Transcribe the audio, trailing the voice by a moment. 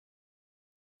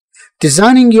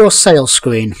Designing your sales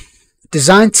screen.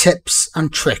 Design tips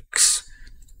and tricks.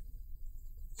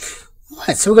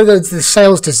 Alright, so we're going to go to the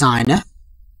sales designer.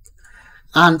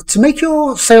 And to make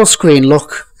your sales screen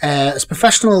look as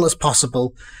professional as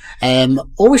possible,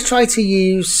 always try to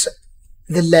use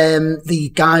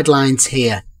the guidelines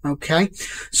here. Okay,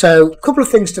 so a couple of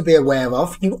things to be aware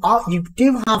of. You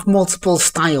do have multiple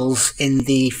styles in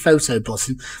the photo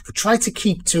button, but try to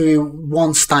keep to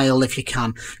one style if you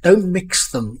can. Don't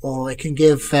mix them, or it can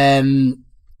give very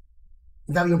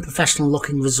unprofessional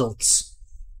looking results.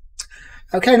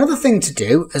 Okay, another thing to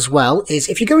do as well is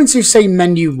if you go into, say,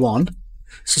 menu 1,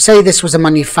 so say this was a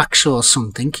manufacturer or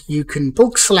something, you can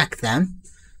bulk select them,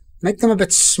 make them a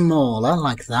bit smaller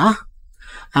like that.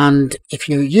 And if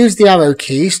you use the arrow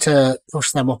keys to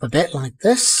push them up a bit like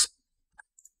this,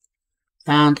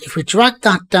 and if we drag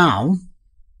that down,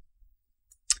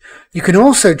 you can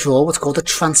also draw what's called a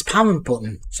transparent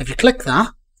button. So if you click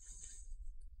that,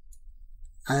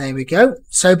 and there we go.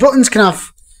 So buttons can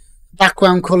have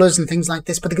background colors and things like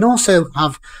this, but they can also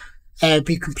have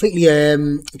be completely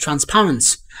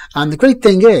transparent. And the great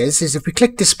thing is if we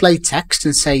click display text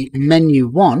and say menu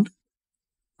 1,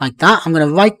 like that, I'm going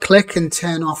to right click and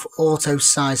turn off auto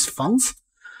size font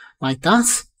like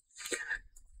that.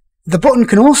 The button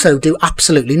can also do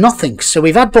absolutely nothing. So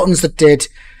we've had buttons that did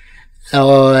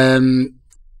that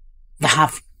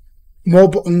have more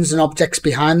buttons and objects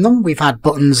behind them. We've had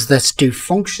buttons that do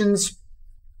functions.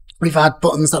 We've had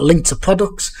buttons that link to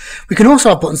products. We can also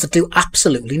have buttons that do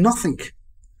absolutely nothing.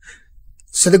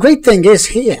 So the great thing is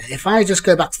here, if I just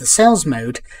go back to the sales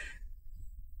mode,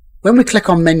 when we click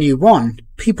on menu 1,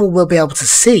 people will be able to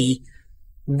see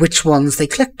which ones they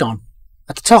clicked on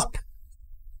at the top.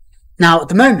 Now, at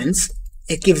the moment,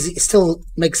 it still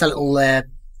makes a little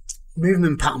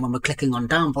movement pattern when we're clicking on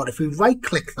down, but if we right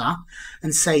click that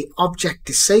and say object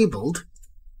disabled,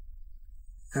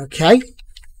 okay,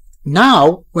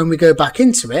 now when we go back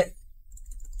into it,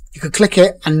 you can click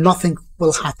it and nothing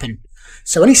will happen.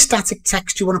 So any static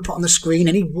text you want to put on the screen,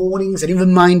 any warnings, any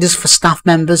reminders for staff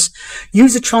members,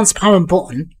 use a transparent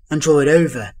button and draw it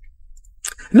over.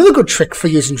 Another good trick for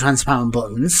using transparent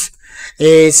buttons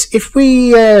is if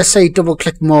we say double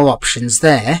click more options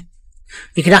there,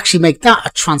 you could actually make that a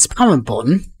transparent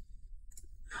button,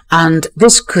 and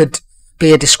this could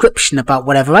be a description about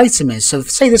whatever item is. So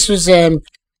say this was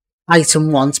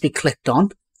item 1 to be clicked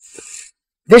on.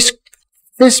 This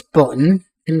button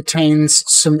contains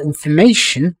some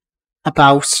information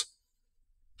about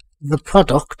the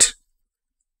product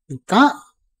like that.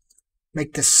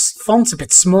 Make this font a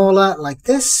bit smaller like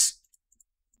this,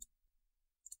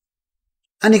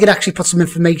 and you could actually put some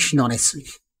information on it.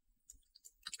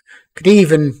 Could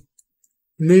even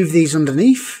move these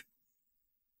underneath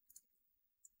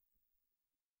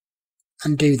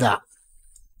and do that.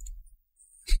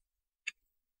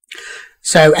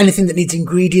 So anything that needs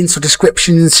ingredients or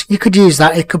descriptions, you could use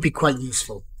that. It could be quite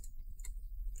useful.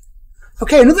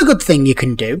 Okay, another good thing you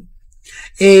can do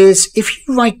is if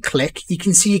you right click, you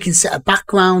can see you can set a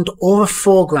background or a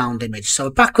foreground image. So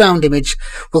a background image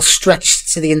will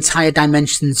stretch to the entire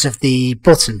dimensions of the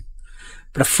button.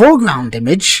 But a foreground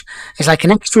image is like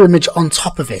an extra image on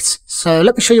top of it. So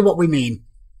let me show you what we mean.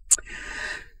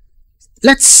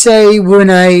 Let's say we're in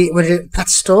a pet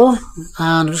store,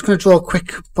 and I'm just going to draw a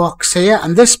quick box here,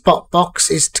 and this box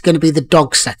is going to be the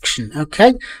dog section,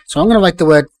 okay? So I'm going to write the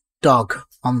word dog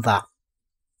on that.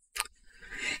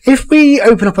 If we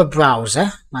open up a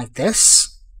browser like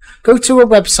this, go to a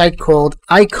website called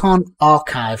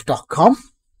iconarchive.com,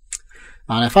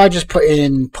 and if I just put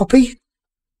in puppy,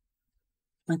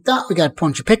 like that, we get a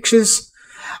bunch of pictures.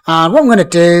 And what I'm going to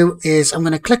do is I'm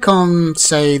going to click on,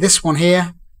 say, this one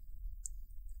here,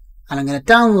 and I'm going to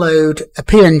download a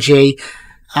PNG.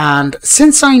 And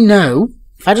since I know,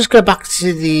 if I just go back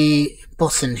to the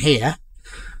button here,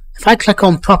 if I click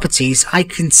on properties, I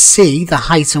can see the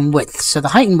height and width. So the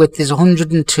height and width is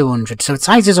 100 and 200. So its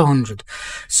height is 100.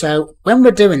 So when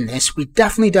we're doing this, we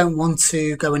definitely don't want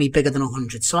to go any bigger than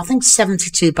 100. So I think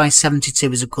 72 by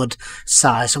 72 is a good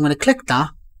size. So I'm going to click that,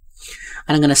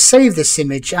 and I'm going to save this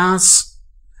image as,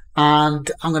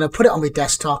 and I'm going to put it on my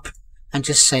desktop and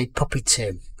just say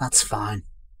puppy2. That's fine.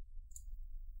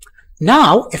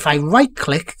 Now, if I right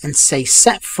click and say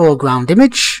set foreground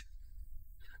image,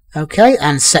 okay,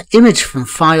 and set image from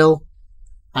file,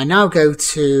 I now go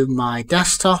to my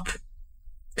desktop,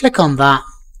 click on that,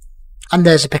 and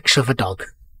there's a picture of a dog.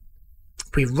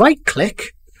 If we right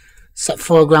click, set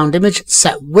foreground image,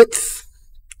 set width,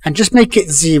 and just make it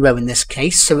 0 in this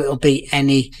case, so it'll be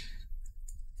any,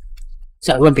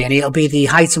 so it won't be any, it'll be the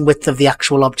height and width of the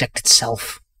actual object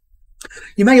itself.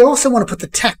 You may also want to put the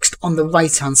text on the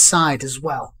right hand side as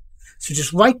well. So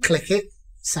just right click it,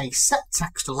 say set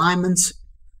text alignment,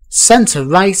 center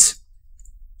right,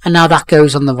 and now that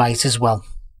goes on the right as well.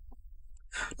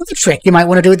 Another trick, you might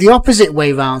want to do it the opposite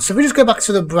way round. So if we just go back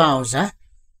to the browser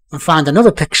and find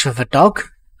another picture of a dog,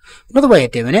 another way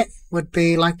of doing it would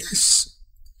be like this.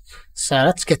 So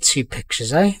let's get 2 pictures,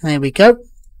 There we go.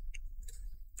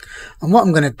 And what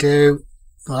I'm going to do,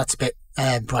 well, that's a bit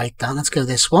bright down. Let's go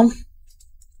this one.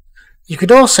 You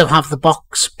could also have the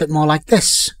box a bit more like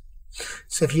this.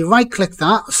 So if you right click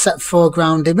that, set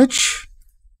foreground image,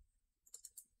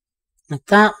 like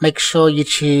that, make sure you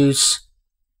choose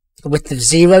the width of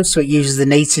 0 so it uses the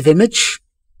native image.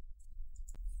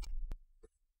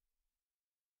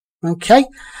 Okay,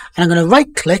 and I'm going to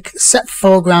right click, set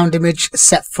foreground image,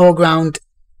 set foreground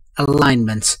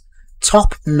alignment,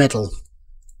 top, middle.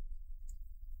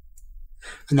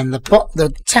 And then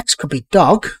the text could be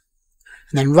dog,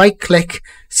 and then right click,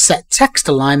 set text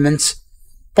alignment,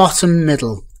 bottom,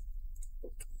 middle.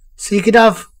 So you could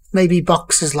have maybe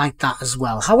boxes like that as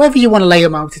well. However you want to lay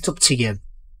them out, it's up to you.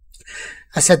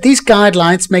 I said these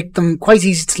guidelines make them quite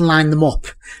easy to line them up.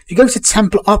 If you go to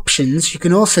template options, you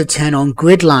can also turn on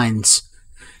grid lines.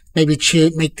 Maybe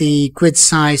make the grid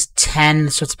size 10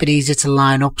 so it's a bit easier to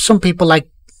line up. Some people like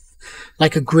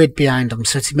a grid behind them,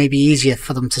 so it's maybe easier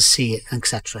for them to see it,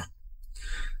 etc.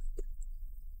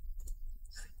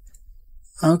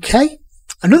 Okay,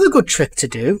 another good trick to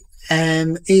do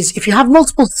is if you have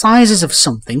multiple sizes of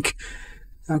something.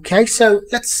 Okay, so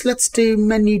let's do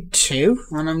menu 2,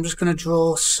 and I'm just going to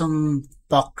draw some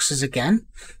boxes again.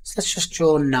 So let's just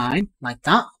draw 9 like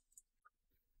that.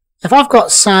 If I've got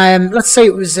some, let's say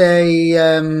it was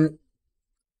a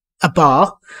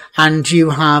bar, and you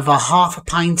have a half a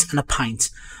pint and a pint.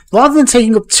 Rather than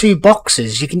taking up 2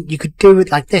 boxes, you could do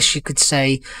it like this. You could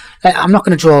say, I'm not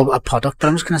going to draw a product, but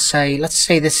I'm just going to say, let's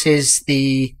say this is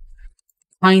the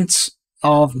pint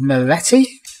of Moretti,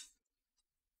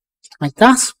 like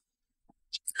that.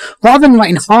 Rather than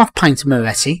writing half pint of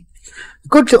Moretti, a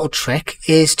good little trick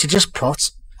is to just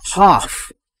put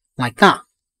half, like that.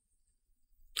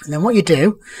 And then what you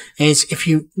do is, if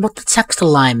you put the text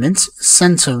alignment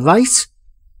center right,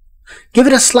 give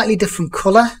it a slightly different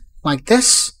color, like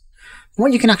this.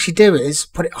 What you can actually do is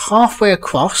put it halfway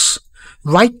across,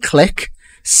 right click,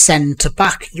 send to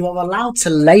back. You are allowed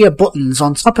to layer buttons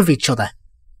on top of each other.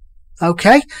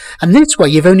 Okay, and this way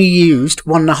you've only used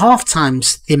 1.5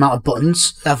 times the amount of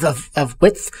buttons of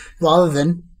width rather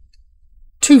than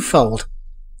 2-fold.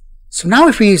 So now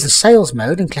if we use the sales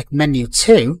mode and click menu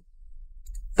 2,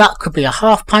 that could be a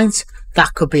half pint,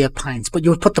 that could be a pint, but you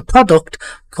would put the product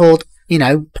called,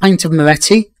 pint of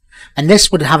Moretti, and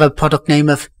this would have a product name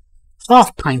of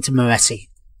half pint of Moretti.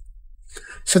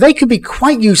 So they could be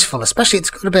quite useful, especially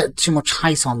it's got a bit too much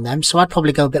height on them, so I'd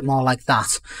probably go a bit more like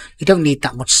that. You don't need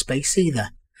that much space either.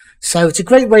 So it's a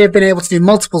great way of being able to do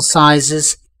multiple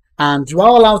sizes, and you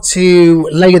are allowed to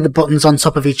layer the buttons on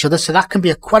top of each other, so that can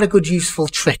be quite a good useful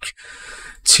trick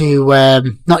to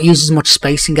not use as much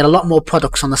space and get a lot more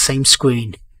products on the same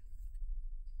screen.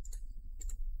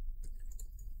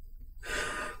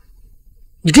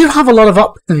 You do have a lot of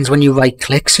options when you right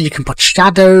click, so you can put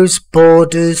shadows,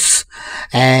 borders,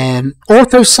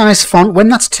 auto size font. When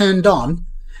that's turned on,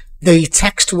 the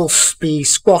text will be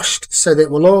squashed so that it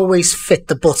will always fit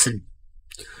the button,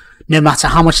 no matter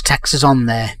how much text is on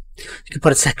there. You can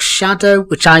put a text shadow,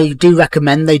 which I do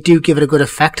recommend. They do give it a good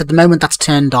effect. At the moment that's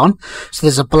turned on, so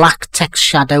there's a black text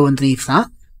shadow underneath that.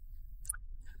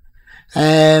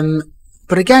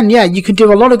 But again, yeah, you can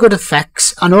do a lot of good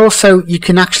effects, and also you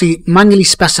can actually manually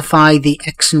specify the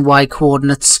X and Y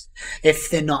coordinates if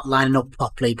they're not lining up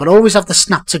properly, but always have the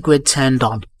snap to grid turned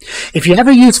on. If you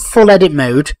ever use full edit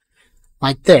mode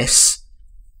like this,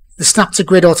 the snap to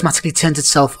grid automatically turns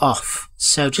itself off.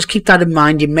 So just keep that in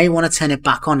mind. You may want to turn it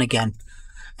back on again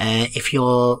if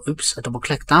you're, oops, I double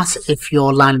clicked that, if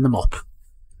you're lining them up.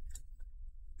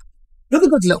 Another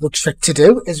good little trick to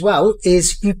do as well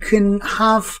is you can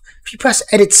have, if you press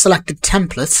edit selected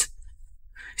template,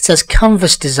 it says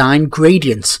canvas design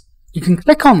gradient. You can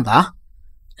click on that.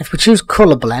 If we choose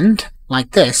color blend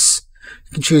like this,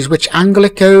 you can choose which angle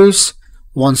it goes,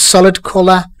 one solid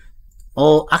color,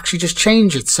 or actually just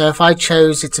change it. So if I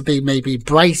chose it to be maybe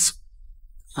bright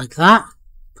like that,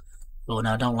 oh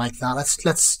no, I don't like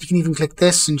that. You can even click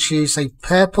this and choose say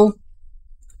purple.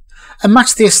 And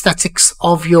match the aesthetics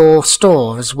of your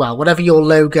store as well, whatever your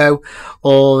logo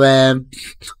or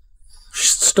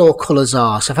store colours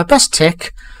are. So if I press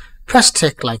tick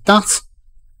like that,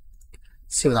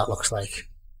 see what that looks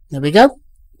like. There we go.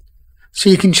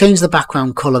 So you can change the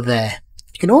background colour there.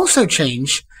 You can also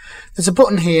change there's a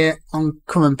button here on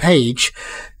current page.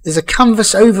 There's a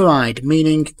canvas override,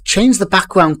 meaning change the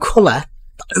background color,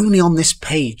 but only on this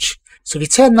page. So if you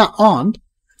turn that on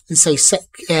and say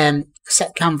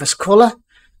set canvas color,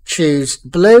 choose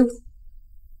blue,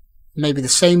 maybe the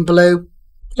same blue,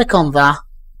 click on that,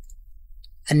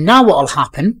 and now what will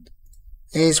happen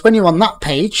is when you're on that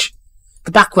page,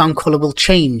 the background color will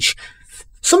change.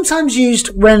 Sometimes used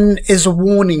when is a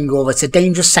warning or it's a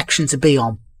dangerous section to be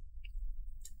on.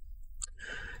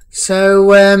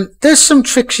 So there's some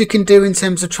tricks you can do in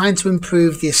terms of trying to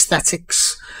improve the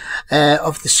aesthetics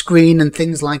of the screen and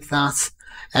things like that.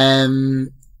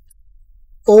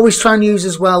 Always try and use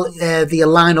as well the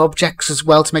align objects as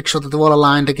well to make sure that they're all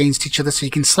aligned against each other. So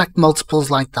you can select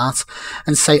multiples like that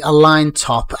and say align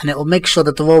top, and it will make sure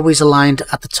that they're always aligned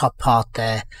at the top part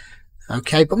there.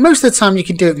 Okay, but most of the time you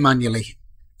can do it manually.